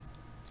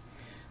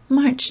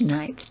March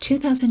 9th,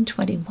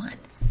 2021.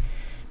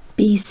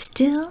 Be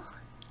still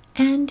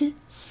and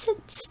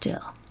sit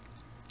still.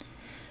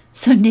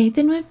 So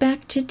Nathan went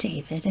back to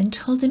David and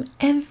told him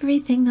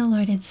everything the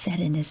Lord had said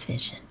in his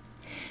vision.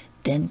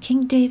 Then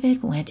King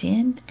David went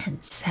in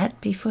and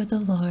sat before the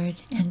Lord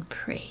and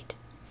prayed.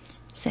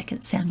 2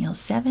 Samuel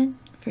 7,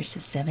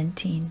 verses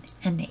 17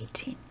 and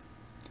 18.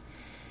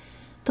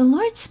 The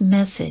Lord's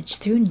message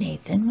through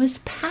Nathan was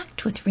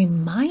packed with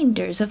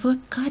reminders of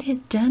what God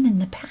had done in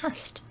the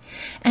past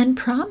and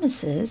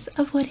promises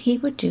of what he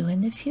would do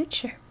in the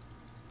future.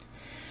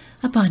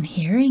 Upon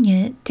hearing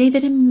it,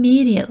 David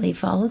immediately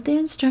followed the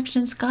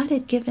instructions God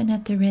had given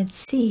at the Red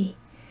Sea.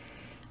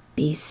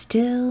 Be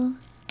still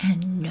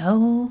and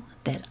know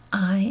that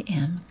I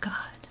am God.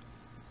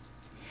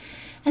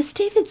 As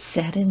David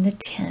sat in the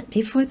tent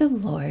before the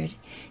Lord,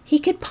 he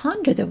could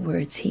ponder the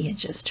words he had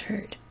just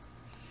heard.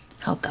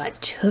 How God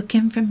took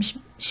him from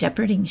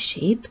shepherding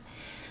sheep,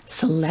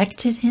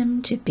 selected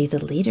him to be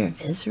the leader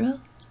of Israel,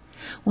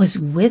 was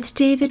with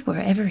David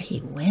wherever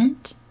he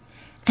went,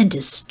 and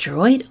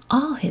destroyed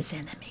all his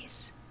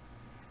enemies.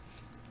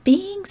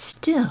 Being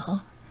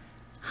still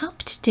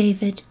helped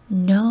David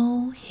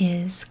know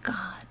his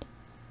God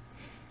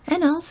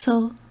and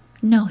also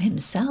know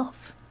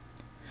himself.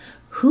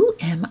 Who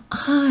am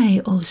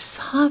I, O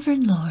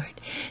sovereign Lord,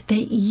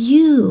 that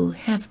you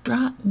have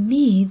brought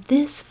me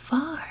this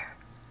far?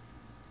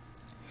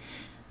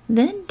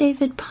 Then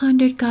David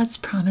pondered God's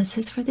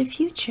promises for the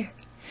future,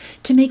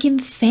 to make him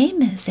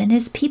famous and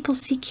his people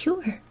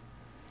secure.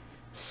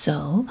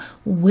 So,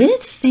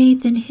 with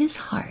faith in his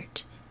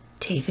heart,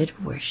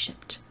 David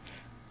worshipped.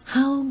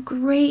 How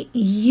great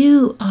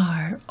you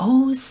are,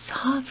 O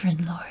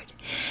sovereign Lord!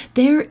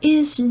 There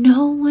is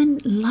no one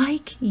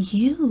like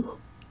you.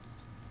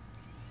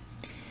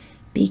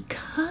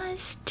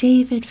 Because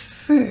David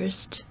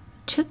first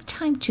took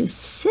time to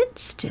sit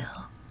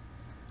still,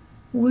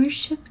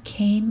 worship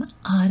came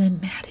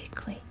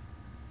automatically.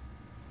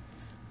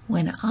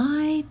 When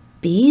I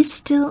be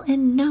still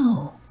and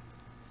know,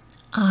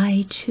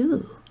 I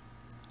too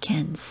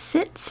can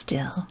sit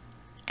still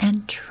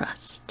and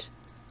trust.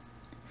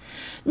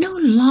 No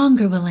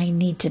longer will I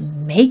need to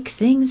make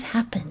things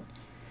happen.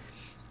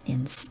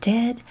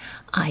 Instead,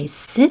 I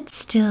sit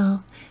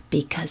still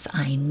because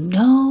I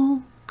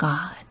know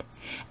God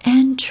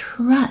and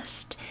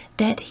trust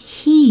that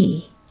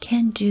He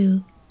can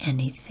do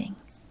anything.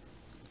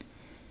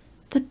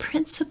 The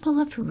principle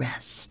of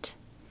rest.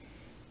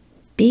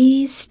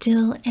 Be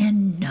still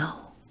and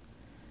know,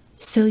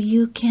 so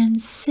you can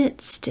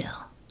sit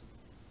still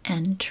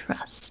and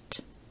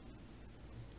trust.